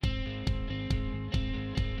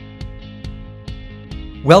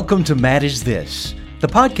Welcome to Manage This, the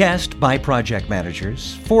podcast by project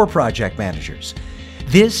managers for project managers.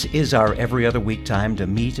 This is our every other week time to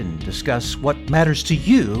meet and discuss what matters to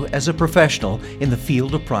you as a professional in the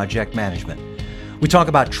field of project management. We talk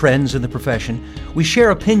about trends in the profession, we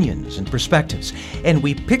share opinions and perspectives, and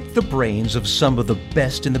we pick the brains of some of the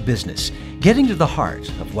best in the business, getting to the heart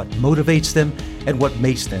of what motivates them and what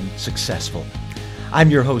makes them successful.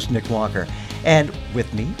 I'm your host, Nick Walker, and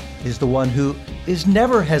with me is the one who is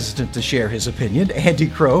never hesitant to share his opinion, Andy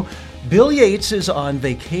Crow. Bill Yates is on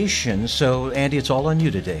vacation, so Andy, it's all on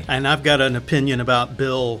you today. And I've got an opinion about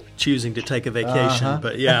Bill choosing to take a vacation,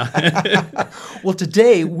 but yeah. Well,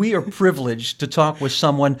 today we are privileged to talk with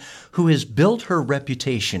someone who has built her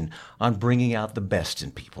reputation on bringing out the best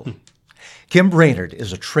in people. Kim Brainerd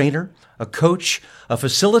is a trainer, a coach, a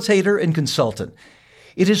facilitator, and consultant.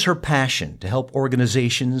 It is her passion to help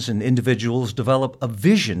organizations and individuals develop a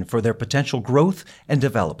vision for their potential growth and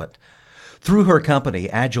development. Through her company,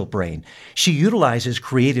 Agile Brain, she utilizes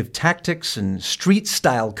creative tactics and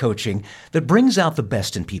street-style coaching that brings out the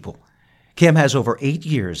best in people. Kim has over 8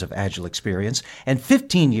 years of Agile experience and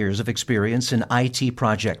 15 years of experience in IT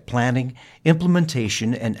project planning,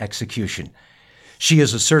 implementation, and execution. She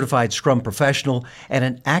is a certified Scrum professional and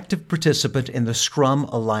an active participant in the Scrum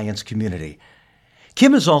Alliance community.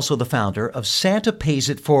 Kim is also the founder of Santa Pays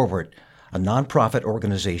It Forward, a nonprofit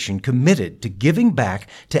organization committed to giving back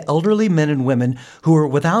to elderly men and women who are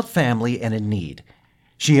without family and in need.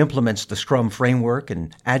 She implements the Scrum framework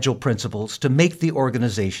and Agile principles to make the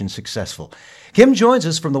organization successful. Kim joins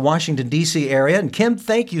us from the Washington, D.C. area. And Kim,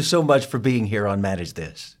 thank you so much for being here on Manage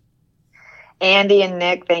This. Andy and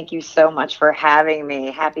Nick, thank you so much for having me.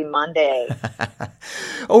 Happy Monday.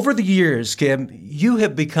 Over the years, Kim, you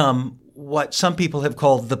have become what some people have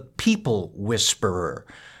called the people whisperer,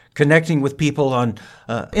 connecting with people on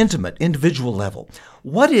intimate, individual level.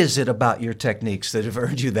 What is it about your techniques that have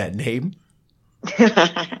earned you that name?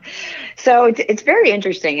 So it's very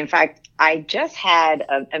interesting. In fact, I just had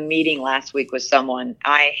a meeting last week with someone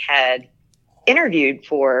I had interviewed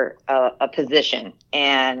for a position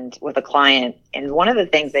and with a client. And one of the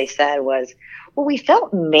things they said was, well, we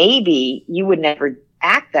felt maybe you would never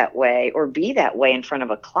act that way or be that way in front of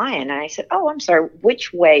a client. And I said, oh, I'm sorry,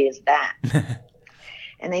 which way is that?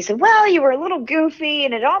 And they said, well, you were a little goofy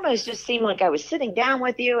and it almost just seemed like I was sitting down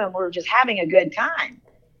with you and we're just having a good time.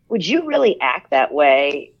 Would you really act that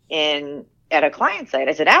way at a client site?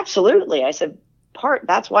 I said, absolutely. I said,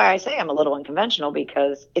 that's why I say I'm a little unconventional,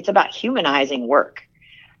 because it's about humanizing work.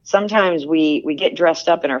 Sometimes we get dressed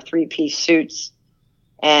up in our 3-piece suits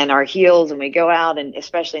and our heels and we go out, and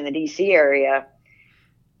especially in the DC area,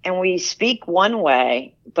 and we speak one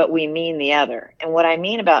way, but we mean the other. And what I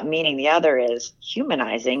mean about meaning the other is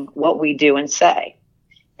humanizing what we do and say.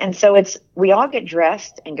 And so we all get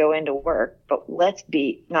dressed and go into work, but let's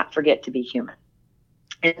not forget to be human.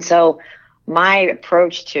 And so my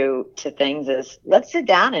approach to things is, let's sit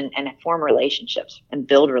down and form relationships and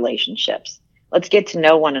build relationships. Let's get to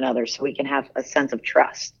know one another so we can have a sense of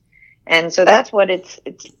trust. And so that's what it's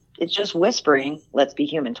just whispering, let's be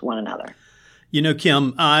human to one another. You know,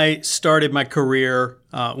 Kim, I started my career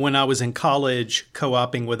when I was in college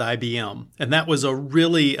co-oping with IBM, and that was a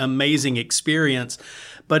really amazing experience.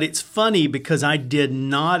 But it's funny because I did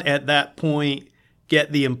not at that point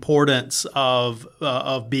get the importance of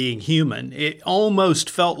being human. It almost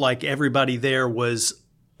felt like everybody there was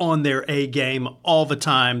on their A game all the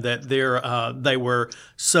time, that they were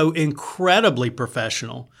so incredibly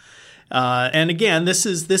professional. And again, this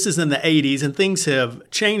is in the 80s, and things have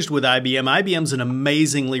changed with IBM. IBM's an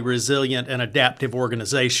amazingly resilient and adaptive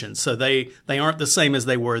organization, so they aren't the same as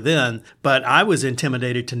they were then. But I was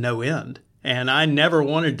intimidated to no end, and I never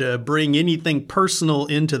wanted to bring anything personal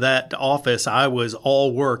into that office. I was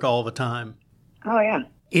all work all the time. Oh, yeah.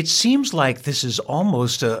 It seems like this is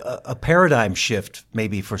almost a paradigm shift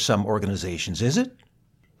maybe for some organizations, is it?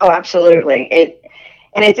 Oh, absolutely.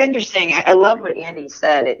 And it's interesting. I love what Andy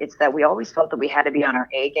said. It's that we always felt that we had to be on our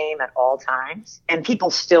A game at all times, and people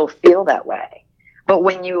still feel that way. But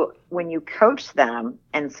when you coach them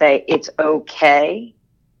and say it's okay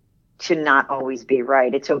to not always be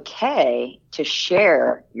right, it's okay to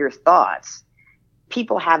share your thoughts,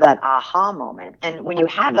 people have that aha moment. And when you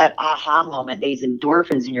have that aha moment, these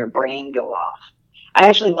endorphins in your brain go off. I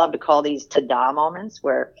actually love to call these ta-da moments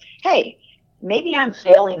where, hey, maybe I'm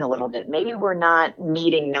failing a little bit. Maybe we're not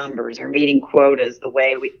meeting numbers or meeting quotas the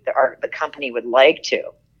way the company would like to,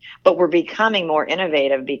 but we're becoming more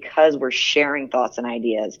innovative because we're sharing thoughts and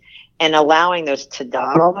ideas and allowing those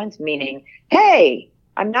ta-da moments, meaning, hey,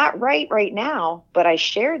 I'm not right now, but I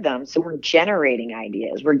shared them. So we're generating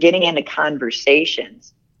ideas. We're getting into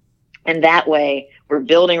conversations. And that way we're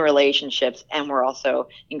building relationships and we're also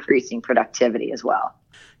increasing productivity as well.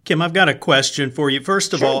 Kim, I've got a question for you.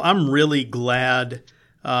 First of Sure. all, I'm really glad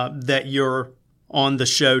that you're on the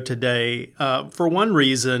show today. For one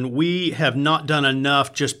reason, we have not done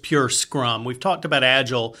enough just pure Scrum. We've talked about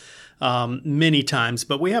Agile many times,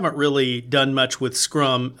 but we haven't really done much with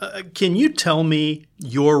Scrum. Can you tell me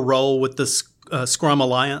your role with the Scrum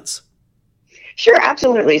Alliance? Sure,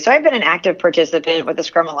 absolutely. So I've been an active participant with the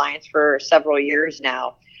Scrum Alliance for several years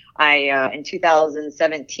now. In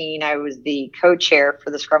 2017, I was the co-chair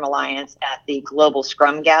for the Scrum Alliance at the Global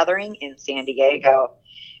Scrum Gathering in San Diego.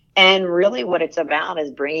 And really what it's about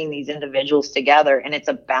is bringing these individuals together, and it's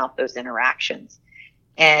about those interactions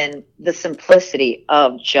and the simplicity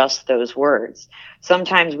of just those words.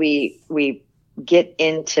 Sometimes we get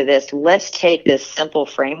into this, let's take this simple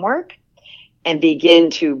framework and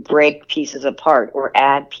begin to break pieces apart or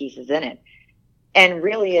add pieces in it. And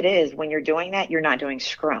really it is, when you're doing that, you're not doing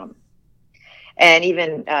Scrum. And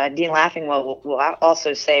even Dean Laughingwell will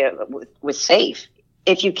also say with SAFe,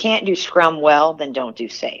 if you can't do Scrum well, then don't do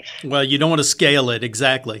SAFe. Well, you don't want to scale it,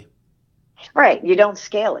 exactly. Right, you don't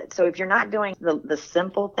scale it. So if you're not doing the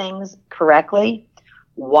simple things correctly,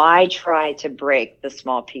 why try to break the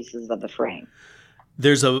small pieces of the frame?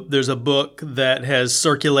 There's a book that has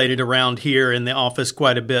circulated around here in the office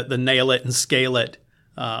quite a bit, the Nail It and Scale It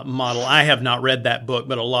model. I have not read that book,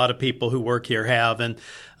 but a lot of people who work here have. And,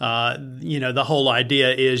 the whole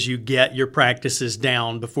idea is you get your practices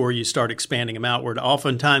down before you start expanding them outward.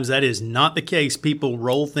 Oftentimes that is not the case. People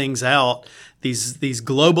roll things out, these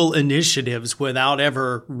global initiatives, without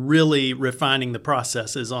ever really refining the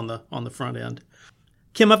processes on the front end.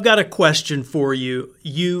 Kim, I've got a question for you.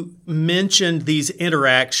 You mentioned these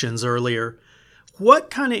interactions earlier. What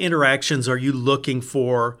kind of interactions are you looking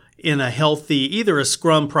for in a healthy, either a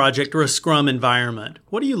Scrum project or a Scrum environment?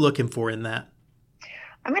 What are you looking for in that?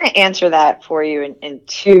 I'm going to answer that for you in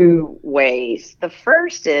two ways. The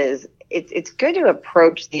first is it's good to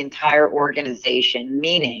approach the entire organization,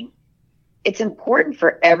 meaning it's important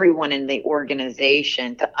for everyone in the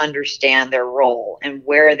organization to understand their role and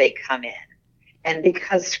where they come in. And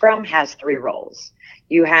because Scrum has three roles,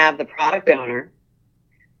 you have the product owner,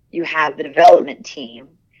 you have the development team,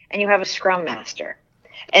 and you have a Scrum Master.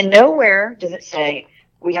 And nowhere does it say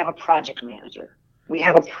we have a project manager, we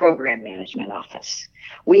have a program management office,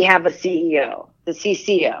 we have a CEO, the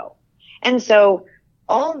CCO. And so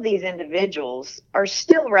all of these individuals are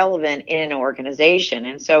still relevant in an organization.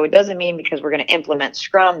 And so it doesn't mean because we're going to implement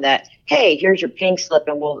Scrum that, hey, here's your pink slip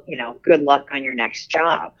and we'll, good luck on your next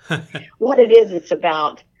job. What it is, it's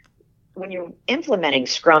about when you're implementing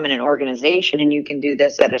Scrum in an organization, and you can do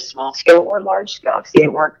this at a small scale or large scale. I've seen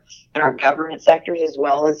it work in our government sectors as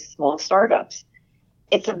well as small startups.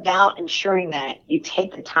 It's about ensuring that you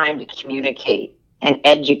take the time to communicate and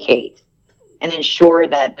educate and ensure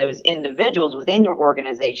that those individuals within your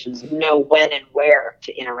organizations know when and where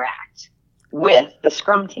to interact with the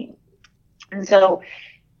Scrum team. And so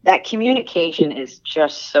that communication is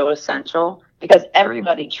just so essential because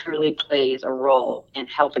everybody truly plays a role in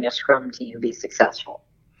helping a Scrum team be successful.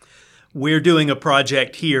 We're doing a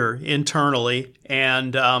project here internally,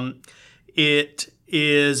 and it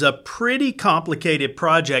is a pretty complicated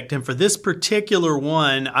project. And for this particular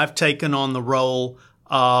one, I've taken on the role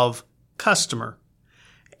of customer.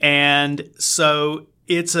 And so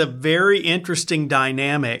it's a very interesting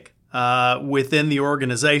dynamic within the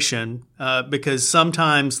organization because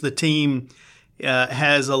sometimes the team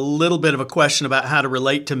has a little bit of a question about how to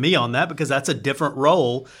relate to me on that because that's a different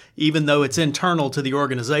role, even though it's internal to the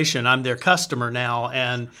organization. I'm their customer now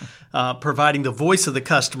and providing the voice of the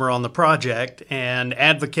customer on the project and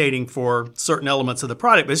advocating for certain elements of the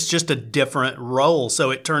product, but it's just a different role. So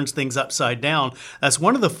it turns things upside down. That's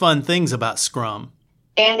one of the fun things about Scrum.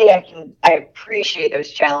 Andy, I appreciate those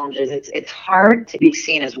challenges. It's hard to be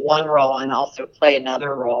seen as one role and also play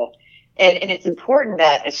another role. And it's important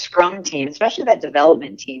that a Scrum team, especially that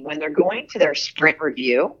development team, when they're going to their sprint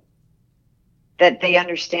review, that they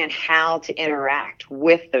understand how to interact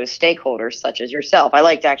with those stakeholders, such as yourself. I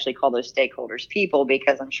like to actually call those stakeholders people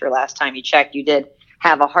because I'm sure last time you checked, you did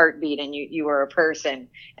have a heartbeat and you were a person,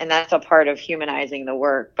 and that's a part of humanizing the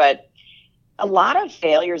work. But a lot of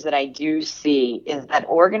failures that I do see is that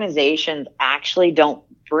organizations actually don't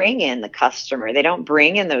bring in the customer. They don't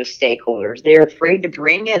bring in those stakeholders. They're afraid to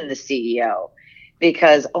bring in the CEO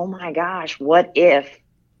because, oh my gosh, what if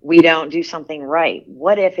we don't do something right?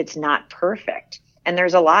 What if it's not perfect? And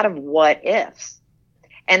there's a lot of what ifs.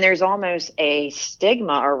 And there's almost a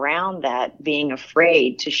stigma around that, being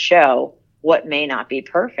afraid to show what may not be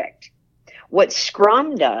perfect. What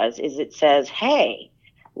Scrum does is it says, hey,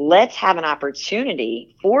 let's have an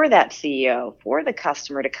opportunity for that CEO, for the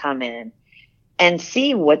customer to come in and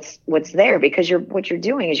see what's there, because what you're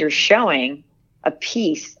doing is you're showing a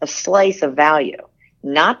piece, a slice of value,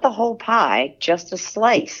 not the whole pie, just a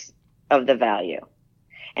slice of the value.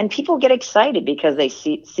 And people get excited because they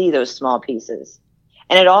see those small pieces.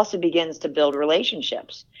 And it also begins to build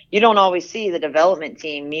relationships. You don't always see the development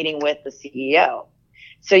team meeting with the CEO.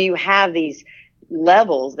 So you have these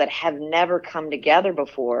levels that have never come together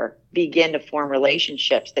before begin to form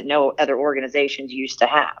relationships that no other organizations used to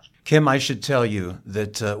have. Kim, I should tell you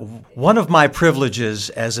that one of my privileges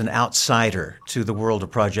as an outsider to the world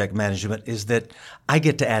of project management is that I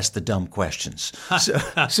get to ask the dumb questions.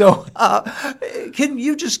 So, can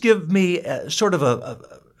you just give me sort of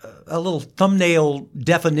a little thumbnail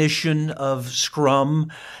definition of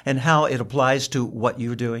Scrum and how it applies to what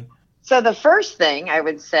you're doing? So the first thing I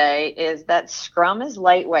would say is that Scrum is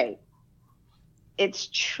lightweight. It's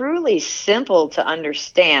truly simple to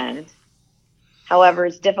understand. However,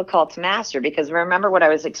 it's difficult to master, because remember what I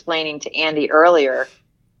was explaining to Andy earlier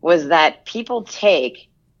was that people take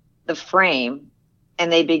the frame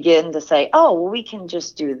and they begin to say, oh, well, we can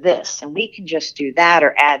just do this and we can just do that,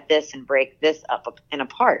 or add this and break this up and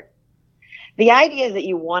apart. The idea is that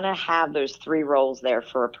you want to have those three roles there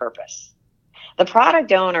for a purpose. The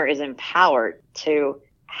product owner is empowered to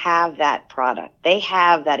have that product. They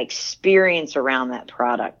have that experience around that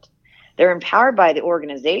product. They're empowered by the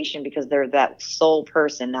organization because they're that sole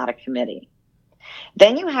person, not a committee.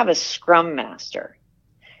 Then you have a Scrum Master.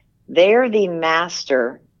 They're the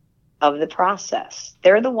master of the process.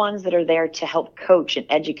 They're the ones that are there to help coach and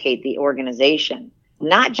educate the organization,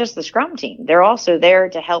 not just the Scrum team. They're also there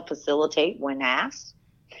to help facilitate when asked.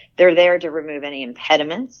 They're there to remove any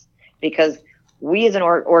impediments, because we as an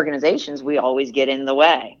organizations, we always get in the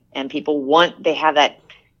way, and people they have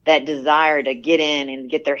that desire to get in and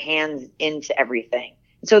get their hands into everything.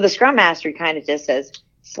 So the Scrum Master kind of just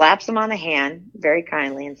slaps them on the hand very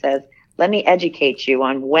kindly and says, let me educate you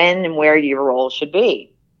on when and where your role should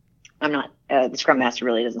be. The Scrum Master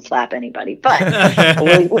really doesn't slap anybody, but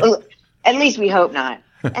at least we hope not.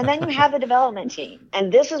 And then you have the development team.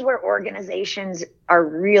 And this is where organizations are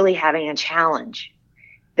really having a challenge.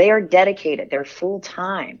 They are dedicated. They're full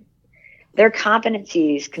time. Their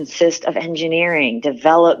competencies consist of engineering,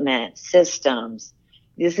 development, systems.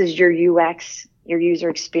 This is your UX, your user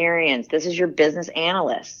experience. This is your business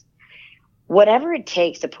analyst. Whatever it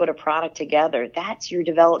takes to put a product together, that's your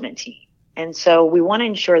development team. And so we want to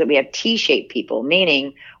ensure that we have T-shaped people,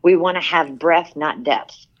 meaning we want to have breadth, not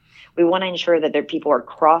depth. We want to ensure that their people are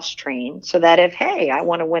cross-trained so that if, hey, I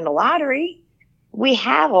want to win the lottery, we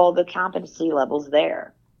have all the competency levels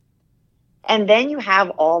there. And then you have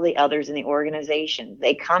all the others in the organization.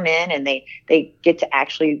 They come in and they get to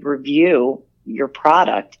actually review your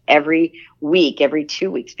product every week, every 2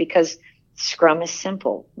 weeks, because Scrum is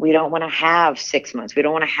simple. We don't want to have 6 months. We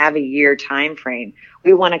don't want to have a year time frame.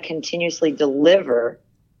 We want to continuously deliver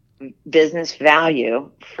business value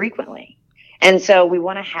frequently. And so we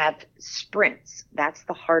want to have sprints. That's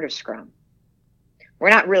the heart of Scrum. We're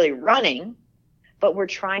not really running, but we're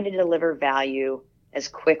trying to deliver value as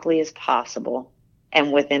quickly as possible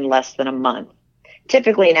and within less than a month.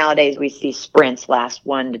 Typically nowadays we see sprints last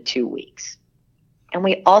 1 to 2 weeks. And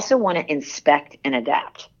we also want to inspect and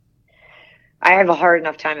adapt. I have a hard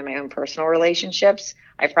enough time in my own personal relationships.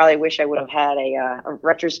 I probably wish I would have had a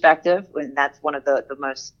retrospective, and that's one of the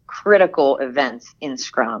most critical events in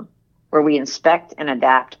Scrum, where we inspect and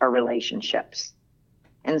adapt our relationships.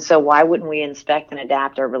 And so why wouldn't we inspect and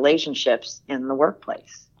adapt our relationships in the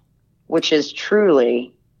workplace? Which is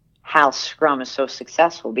truly how Scrum is so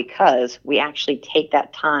successful, because we actually take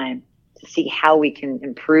that time to see how we can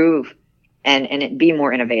improve and it be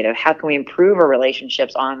more innovative. How can we improve our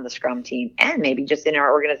relationships on the Scrum team and maybe just in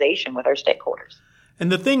our organization with our stakeholders?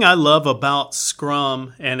 And the thing I love about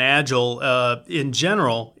Scrum and Agile in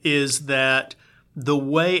general is that the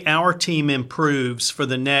way our team improves for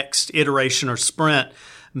the next iteration or sprint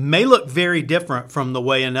may look very different from the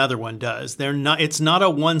way another one does. It's not a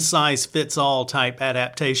one-size-fits-all type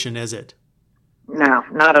adaptation, is it? No,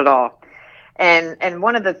 not at all. And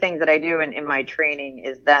one of the things that I do in my training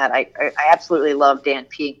is that I absolutely love Dan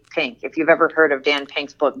Pink. If you've ever heard of Dan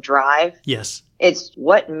Pink's book, Drive. Yes. It's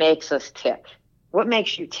what makes us tick. What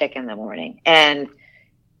makes you tick in the morning? And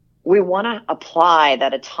we want to apply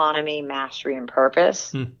that autonomy, mastery, and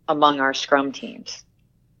purpose among our Scrum teams.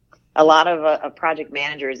 a lot of project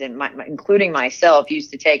managers, including myself, I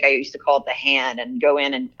used to call it the hand and go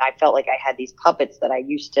in, and I felt like I had these puppets that I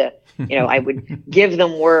used to, I would give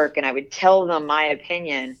them work and I would tell them my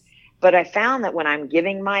opinion. But I found that when I'm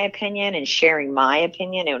giving my opinion and sharing my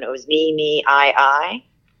opinion, and it was me, I,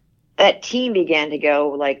 that team began to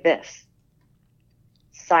go like this.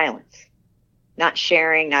 Silence. Not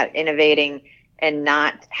sharing, not innovating, and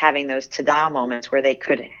not having those ta-da moments where they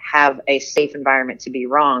could have a safe environment to be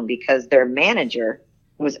wrong because their manager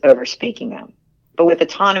was overspeaking them. But with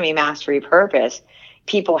autonomy, mastery, purpose,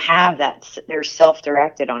 people have that. They're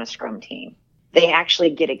self-directed on a Scrum team. They actually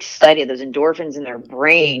get excited. Those endorphins in their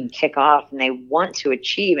brain kick off, and they want to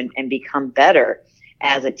achieve and become better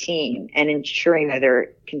as a team, and ensuring that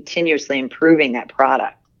they're continuously improving that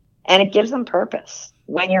product. And it gives them purpose.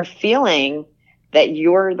 When you're feeling that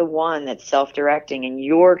you're the one that's self-directing and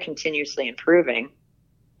you're continuously improving,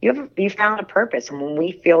 you found a purpose. And when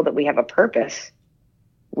we feel that we have a purpose,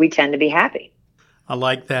 we tend to be happy. I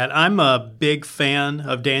like that. I'm a big fan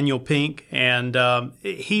of Daniel Pink, and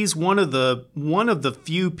he's one of the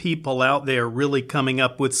few people out there really coming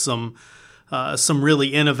up with some really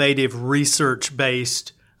innovative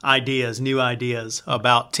research-based ideas, new ideas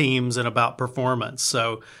about teams and about performance.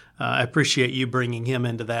 So I appreciate you bringing him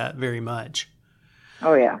into that very much.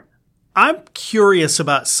 Oh, yeah. I'm curious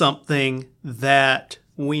about something that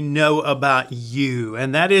we know about you,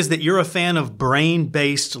 and that is that you're a fan of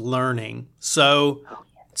brain-based learning. So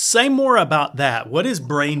say more about that. What is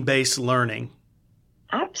brain-based learning?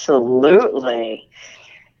 Absolutely.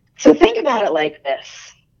 So think about it like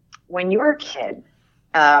this. When you were a kid,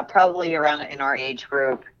 probably around in our age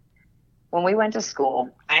group, when we went to school,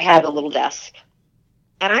 I had a little desk,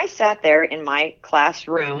 and I sat there in my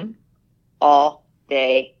classroom all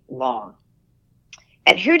day long.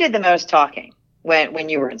 And who did the most talking when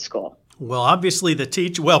you were in school? Well, obviously the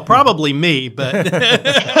teacher. Well, probably me, but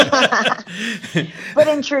but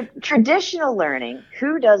in traditional learning,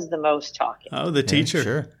 who does the most talking? Oh, the teacher. Yeah,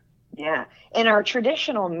 sure. Yeah. In our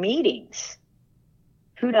traditional meetings,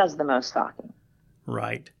 who does the most talking?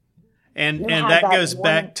 Right. And that goes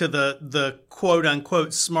back to the quote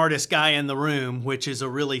unquote smartest guy in the room, which is a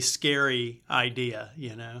really scary idea,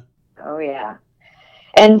 Oh, yeah.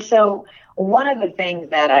 And so one of the things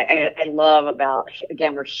that I love about,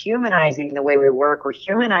 again, we're humanizing the way we work. We're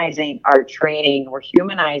humanizing our training. We're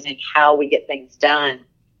humanizing how we get things done,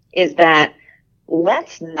 is that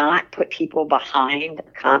let's not put people behind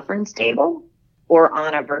a conference table or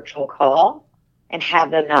on a virtual call and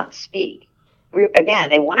have them not speak. Again,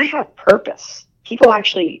 they want to have purpose. People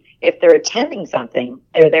actually, if they're attending something,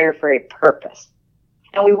 they're there for a purpose.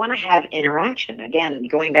 And we want to have interaction. Again,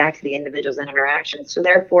 going back to the individuals and interaction. So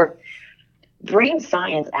therefore, brain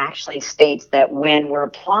science actually states that when we're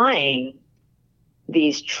applying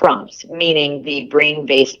these trumps, meaning the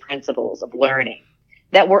brain-based principles of learning,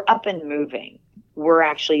 that we're up and moving. We're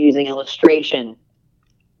actually using illustration,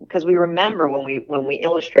 because we remember when we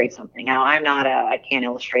illustrate something. Now, I can't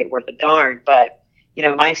illustrate worth a darn, but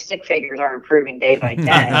my stick figures are improving day by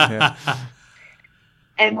day.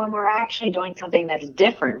 And when we're actually doing something that's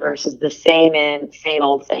different versus the same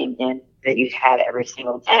old that you have every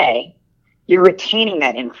single day, you're retaining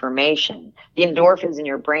that information. The endorphins in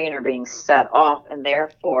your brain are being set off, and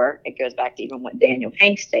therefore, it goes back to even what Daniel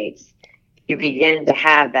Pink states, you begin to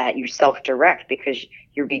have that, you self-direct, because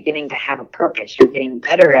you're beginning to have a purpose. You're getting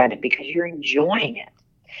better at it because you're enjoying it.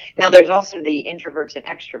 Now, there's also the introverts and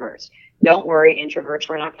extroverts. Don't worry, introverts,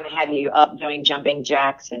 we're not going to have you up doing jumping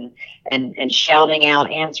jacks and shouting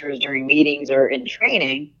out answers during meetings or in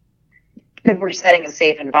training, because we're setting a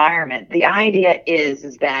safe environment. The idea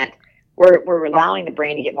is that we're allowing the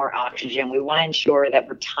brain to get more oxygen. We want to ensure that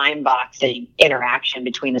we're time boxing interaction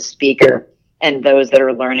between the speaker and those that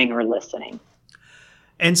are learning or listening.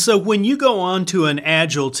 And so when you go on to an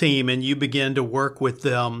Agile team and you begin to work with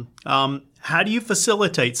them, how do you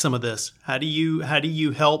facilitate some of this? How do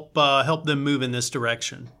you help them move in this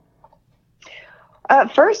direction?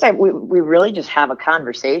 First, we really just have a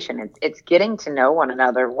conversation. It's getting to know one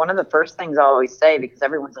another. One of the first things I always say, because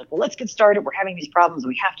everyone's like, well, let's get started. We're having these problems.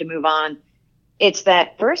 We have to move on. It's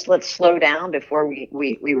that first, let's slow down before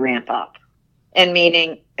we ramp up. And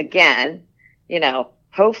meaning, again,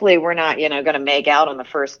 hopefully we're not, going to make out on the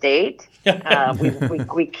first date.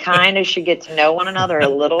 We kind of should get to know one another a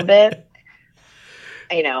little bit.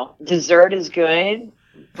 Dessert is good,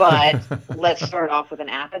 but let's start off with an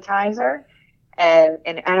appetizer.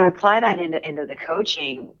 And I apply that into the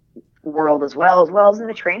coaching world as well as in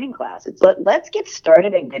the training class. It's let's get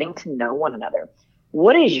started in getting to know one another.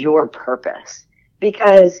 What is your purpose?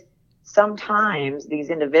 Because sometimes these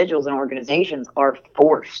individuals and organizations are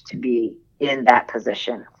forced to be in that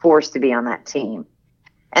position, forced to be on that team.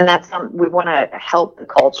 And that's something we want to help the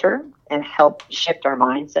culture and help shift our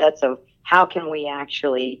mindsets of how can we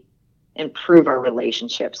actually improve our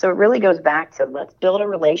relationship. So it really goes back to let's build a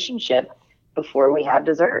relationship before we have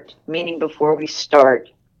dessert, meaning before we start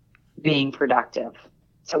being productive.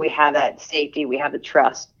 So we have that safety, we have the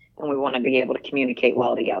trust, and we want to be able to communicate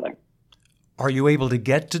well together. Are you able to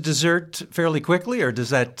get to dessert fairly quickly, or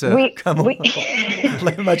does that come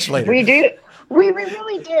much later? We do. We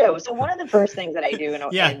really do. So one of the first things that I do,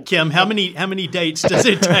 Kim, how many dates does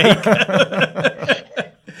it take?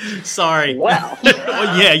 Sorry. Well,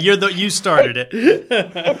 yeah, you started it.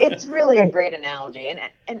 It's really a great analogy,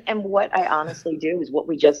 and what I honestly do is what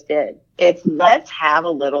we just did. It's let's have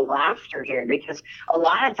a little laughter here, because a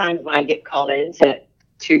lot of times when I get called into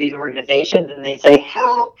these organizations and they say,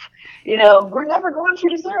 help, we're never going for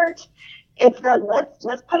dessert. It's that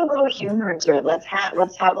let's put a little humor into it. Let's have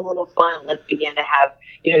a little fun. Let's begin to have,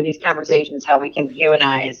 these conversations, how we can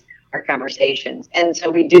humanize our conversations. And so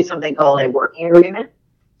we do something called a working agreement.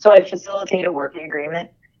 So I facilitate a working agreement.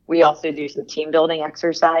 We also do some team building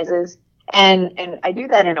exercises. And I do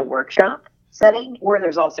that in a workshop setting where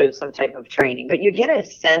there's also some type of training, but you get a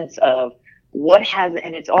sense of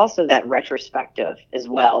and it's also that retrospective as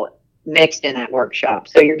well mixed in that workshop.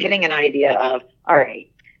 So you're getting an idea of, all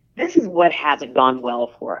right, this is what hasn't gone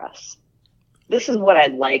well for us. This is what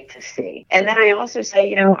I'd like to see. And then I also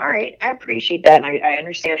say, all right, I appreciate that. And I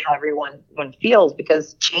understand how everyone feels,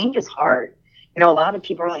 because change is hard. A lot of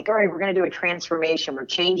people are like, all right, we're going to do a transformation. We're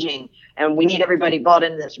changing and we need everybody bought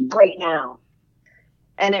into this right now.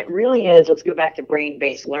 And it really is, let's go back to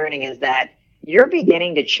brain-based learning, is that you're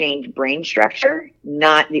beginning to change brain structure,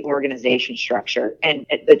 not the organization structure. And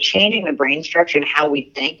the changing the brain structure and how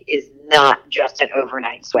we think is not just an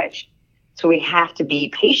overnight switch. So we have to be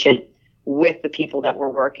patient with the people that we're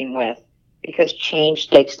working with, because change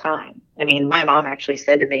takes time. I mean, my mom actually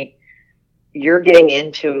said to me, you're getting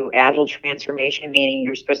into agile transformation, meaning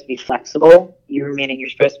you're supposed to be flexible. Meaning you're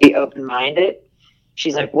supposed to be open-minded.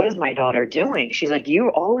 She's like, what is my daughter doing? She's like, you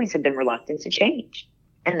always have been reluctant to change.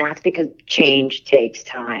 And that's because change takes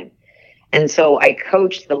time. And so I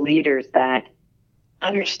coach the leaders that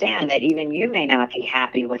understand that even you may not be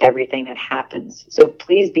happy with everything that happens. So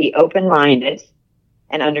please be open-minded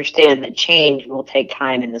and understand that change will take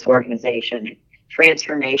time in this organization.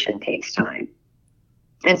 Transformation takes time.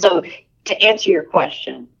 And so to answer your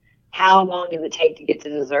question, how long does it take to get to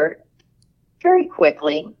dessert? Very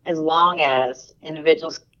quickly, as long as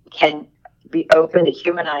individuals can be open to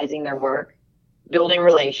humanizing their work, building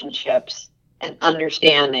relationships, and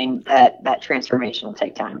understanding that transformation will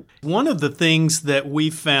take time. One of the things that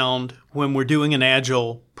we found when we're doing an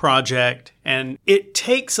Agile project, and it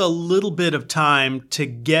takes a little bit of time to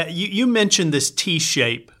get, you mentioned this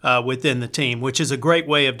T-shape within the team, which is a great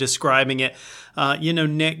way of describing it.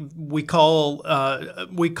 Nick, we call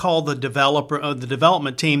the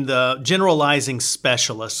development team the generalizing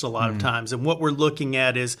specialists a lot of times. And what we're looking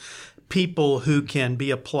at is people who can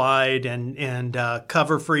be applied and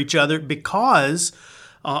cover for each other, because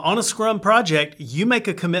on a Scrum project, you make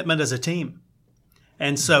a commitment as a team.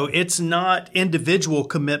 And so it's not, individual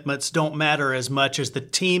commitments don't matter as much as the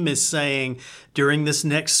team is saying, during this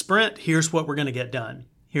next sprint, here's what we're going to get done.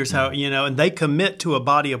 Here's how, and they commit to a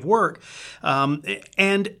body of work.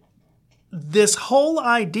 And this whole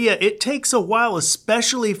idea, it takes a while,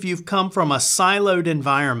 especially if you've come from a siloed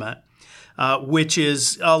environment, which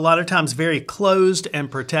is a lot of times very closed and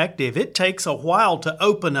protective. It takes a while to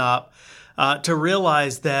open up, to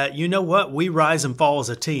realize that, we rise and fall as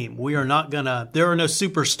a team. We are not there are no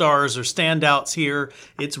superstars or standouts here.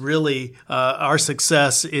 It's really, our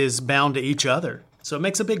success is bound to each other. So it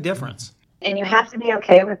makes a big difference. And you have to be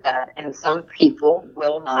okay with that. And some people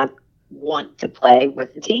will not want to play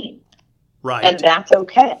with the team. Right. And that's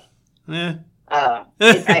okay. Yeah.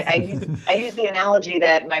 I use the analogy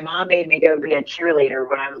that my mom made me go be a cheerleader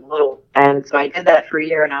when I was little. And so I did that for a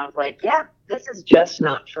year, and I was like, yeah, this is just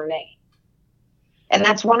not for me. And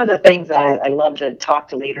that's one of the things that I love to talk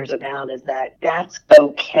to leaders about, is that that's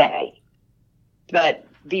okay. But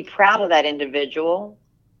be proud of that individual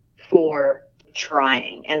for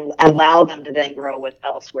trying, and allow them to then grow with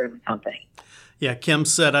elsewhere in the company. Yeah, Kim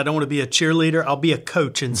said, I don't want to be a cheerleader. I'll be a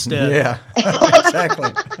coach instead. Yeah,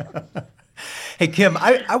 exactly. Hey, Kim,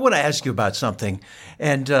 I want to ask you about something.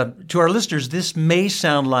 And to our listeners, this may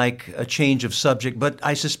sound like a change of subject, but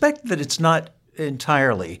I suspect that it's not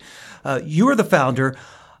entirely. You are the founder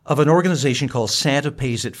of an organization called Santa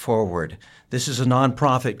Pays It Forward. This is a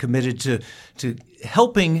nonprofit committed to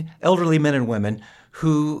helping elderly men and women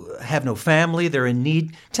who have no family, they're in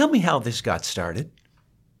need. Tell me how this got started.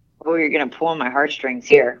 Oh, you're going to pull on my heartstrings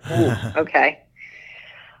here. Ooh, okay.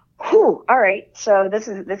 Whew, all right. So this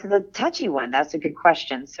is a touchy one. That's a good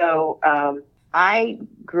question. So I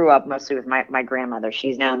grew up mostly with my grandmother.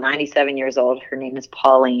 She's now 97 years old. Her name is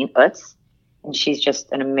Pauline Utz, and she's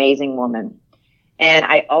just an amazing woman. And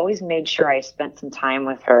I always made sure I spent some time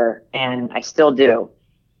with her, and I still do.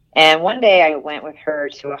 And one day I went with her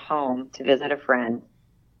to a home to visit a friend,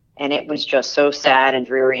 and it was just so sad and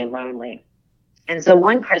dreary and lonely. And so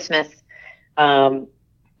one Christmas,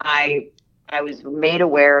 I was made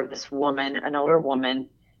aware of this woman, an older woman,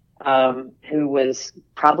 who was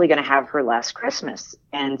probably going to have her last Christmas.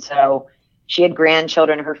 And so she had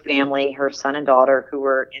grandchildren, her family, her son and daughter who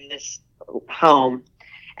were in this home.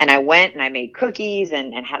 And I went and I made cookies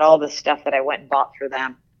and had all this stuff that I went and bought for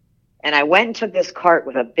them. And I went and took this cart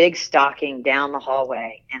with a big stocking down the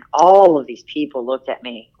hallway. And all of these people looked at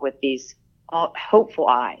me with these hopeful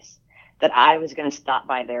eyes that I was going to stop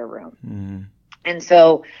by their room. Mm. And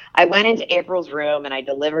so I went into April's room and I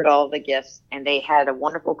delivered all the gifts, and they had a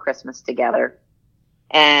wonderful Christmas together.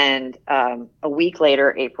 And a week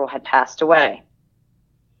later, April had passed away.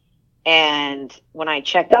 And when I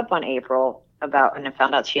checked up on April and I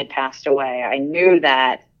found out she had passed away, I knew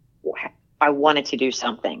that I wanted to do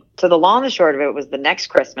something. So the long and the short of it was the next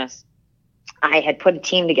Christmas, I had put a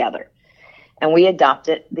team together, and we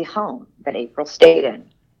adopted the home that April stayed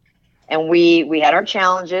in. And we had our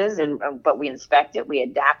challenges, but we inspected, we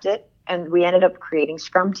adapted, and we ended up creating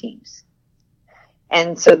Scrum teams.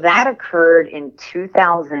 And so that occurred in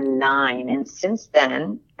 2009. And since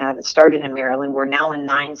then, it started in Maryland. We're now in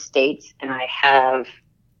 9 states, and I have,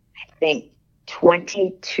 I think,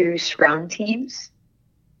 22 Scrum teams.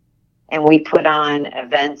 And we put on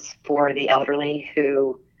events for the elderly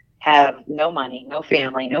who have no money, no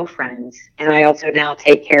family, no friends. And I also now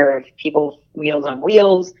take care of people, Meals on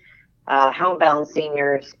Wheels, homebound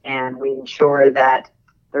seniors, and we ensure that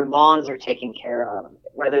their lawns are taken care of,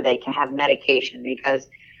 whether they can have medication, because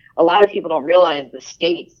a lot of people don't realize the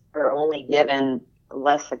states are only given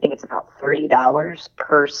less, I think it's about $30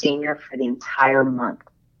 per senior for the entire month.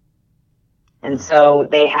 And so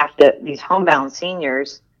they have to, these homebound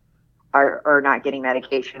seniors are not getting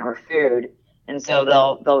medication or food. And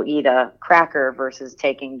so they'll eat a cracker versus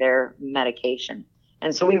taking their medication.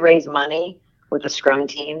 And so we raise money with the Scrum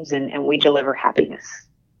teams, and we deliver happiness.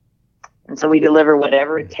 And so we deliver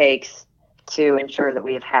whatever it takes to ensure that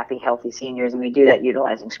we have happy, healthy seniors, and we do that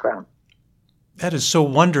utilizing Scrum. That is so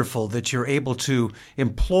wonderful that you're able to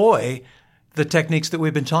employ the techniques that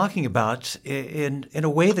we've been talking about in a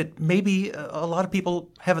way that maybe a lot of people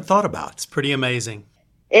haven't thought about. It's pretty amazing.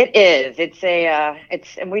 It is.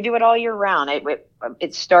 And we do it all year round.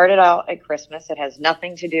 It started out at Christmas. It has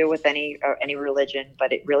nothing to do with any religion,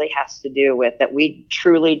 but it really has to do with that we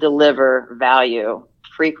truly deliver value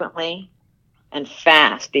frequently and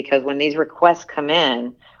fast, because when these requests come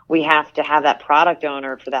in, we have to have that product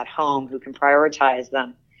owner for that home who can prioritize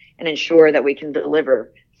them and ensure that we can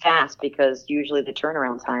deliver fast, because usually the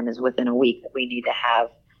turnaround time is within a week that we need to have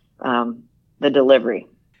the delivery.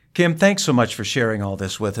 Kim, thanks so much for sharing all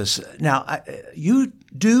this with us. Now, you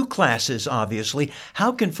do classes, obviously.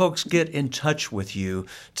 How can folks get in touch with you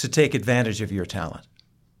to take advantage of your talent?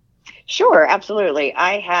 Sure, absolutely.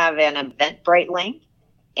 I have an Eventbrite link,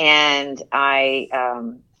 and I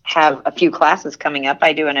have a few classes coming up.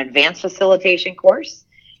 I do an advanced facilitation course,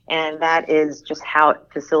 and that is just how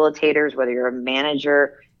facilitators, whether you're a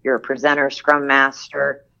manager, you're a presenter, Scrum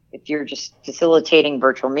Master, if you're just facilitating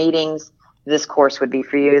virtual meetings, this course would be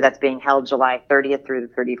for you. That's being held July 30th through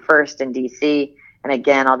the 31st in DC. And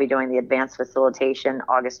again, I'll be doing the advanced facilitation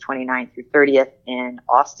August 29th through 30th in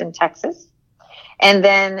Austin, Texas. And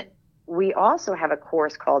then we also have a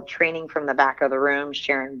course called Training from the Back of the Room.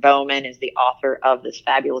 Sharon Bowman is the author of this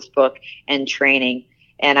fabulous book and training.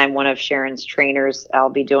 And I'm one of Sharon's trainers. I'll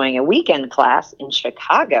be doing a weekend class in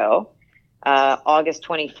Chicago, August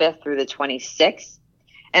 25th through the 26th.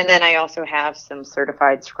 And then I also have some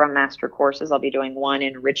certified Scrum Master courses. I'll be doing one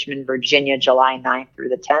in Richmond, Virginia, July 9th through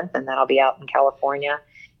the 10th. And then I'll be out in California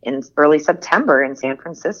in early September in San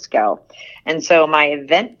Francisco. And so my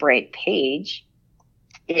Eventbrite page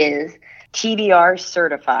is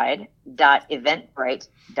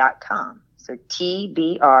tbrcertified.eventbrite.com. So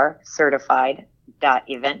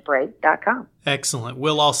tbrcertified.eventbrite.com. Excellent.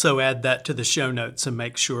 We'll also add that to the show notes and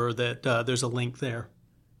make sure that there's a link there.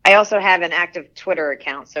 I also have an active Twitter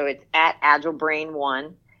account, so it's at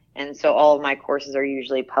AgileBrain1, and so all of my courses are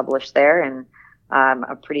usually published there, and I'm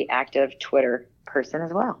a pretty active Twitter person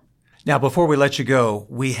as well. Now, before we let you go,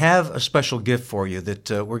 we have a special gift for you that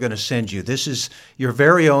we're going to send you. This is your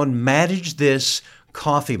very own Manage This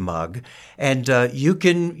coffee mug, and you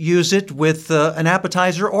can use it with an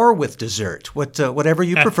appetizer or with dessert, whatever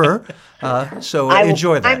you prefer.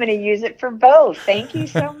 Enjoy that. I'm going to use it for both. Thank you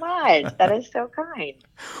so much. That is so kind.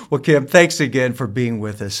 Well, Kim, thanks again for being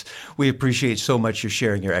with us. We appreciate so much you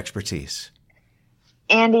sharing your expertise.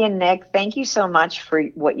 Andy and Nick, thank you so much for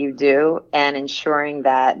what you do and ensuring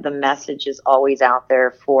that the message is always out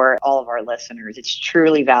there for all of our listeners. It's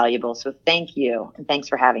truly valuable. So thank you, and thanks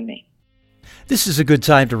for having me. This is a good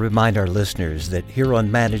time to remind our listeners that here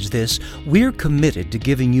on Manage This, we're committed to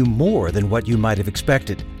giving you more than what you might have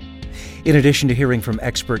expected. In addition to hearing from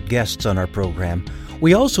expert guests on our program,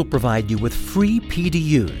 we also provide you with free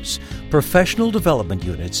PDUs, professional development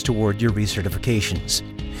units toward your recertifications.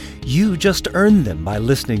 You just earned them by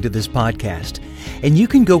listening to this podcast, and you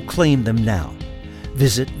can go claim them now.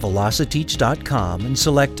 Visit velociteach.com and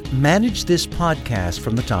select Manage This Podcast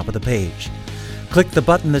from the top of the page. Click the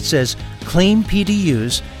button that says Claim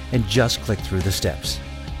PDUs and just click through the steps.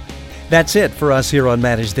 That's it for us here on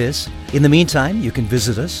Manage This. In the meantime, you can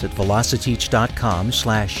visit us at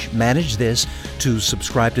velociteach.com/manage this to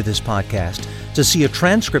subscribe to this podcast, to see a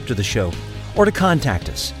transcript of the show, or to contact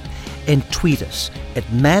us. And tweet us at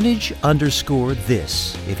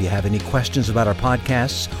manage_this if you have any questions about our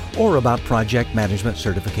podcasts or about project management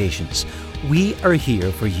certifications. We are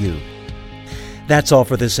here for you. That's all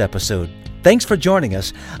for this episode. Thanks for joining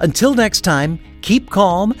us. Until next time, keep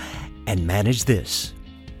calm and manage this.